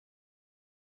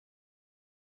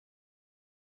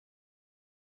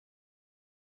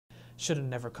Should have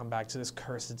never come back to this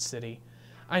cursed city.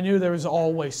 I knew there was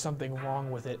always something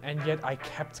wrong with it, and yet I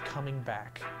kept coming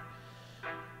back.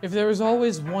 If there was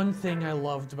always one thing I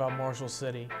loved about Marshall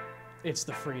City, it's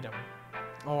the freedom.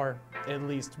 Or at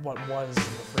least what was the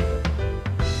freedom.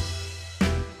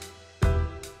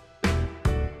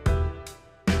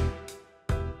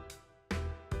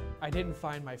 I didn't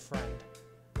find my friend.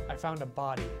 I found a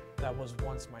body that was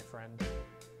once my friend.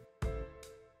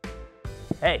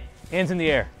 Hey, hands in the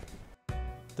air.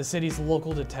 The city's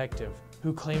local detective,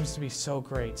 who claims to be so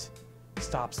great,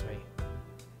 stops me.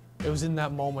 It was in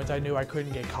that moment I knew I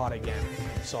couldn't get caught again,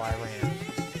 so I ran.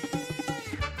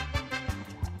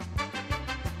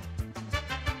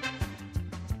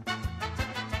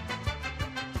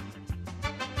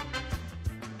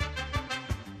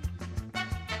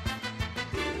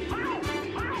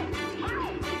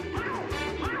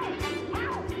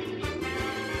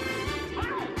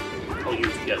 I'll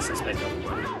use the suspect.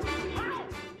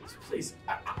 Please,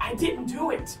 I didn't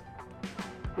do it.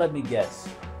 Let me guess.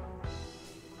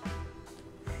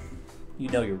 You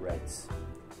know your rights.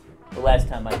 The last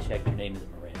time I checked, your name is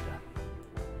Miranda.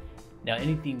 Now,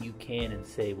 anything you can and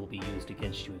say will be used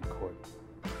against you in court.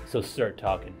 So start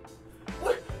talking.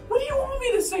 What do you want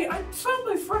me to say? I found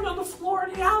my friend on the floor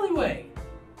in the alleyway.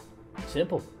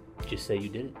 Simple. Just say you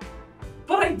did it.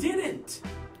 But I didn't.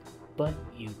 But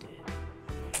you did.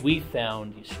 We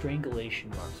found strangulation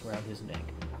marks around his neck,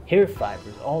 hair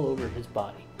fibers all over his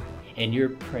body, and your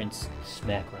prints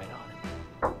smack right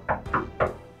on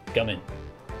him. Come in.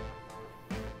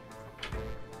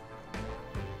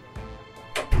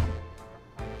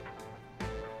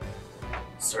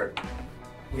 Sir,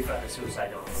 we found a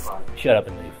suicide note on the body. Shut up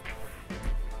and leave.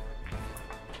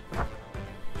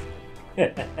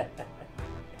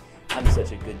 I'm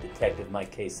such a good detective, my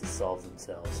cases solve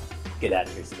themselves. Get out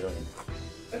of here, civilian.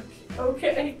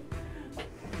 Okay.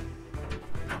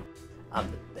 I'm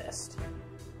the best.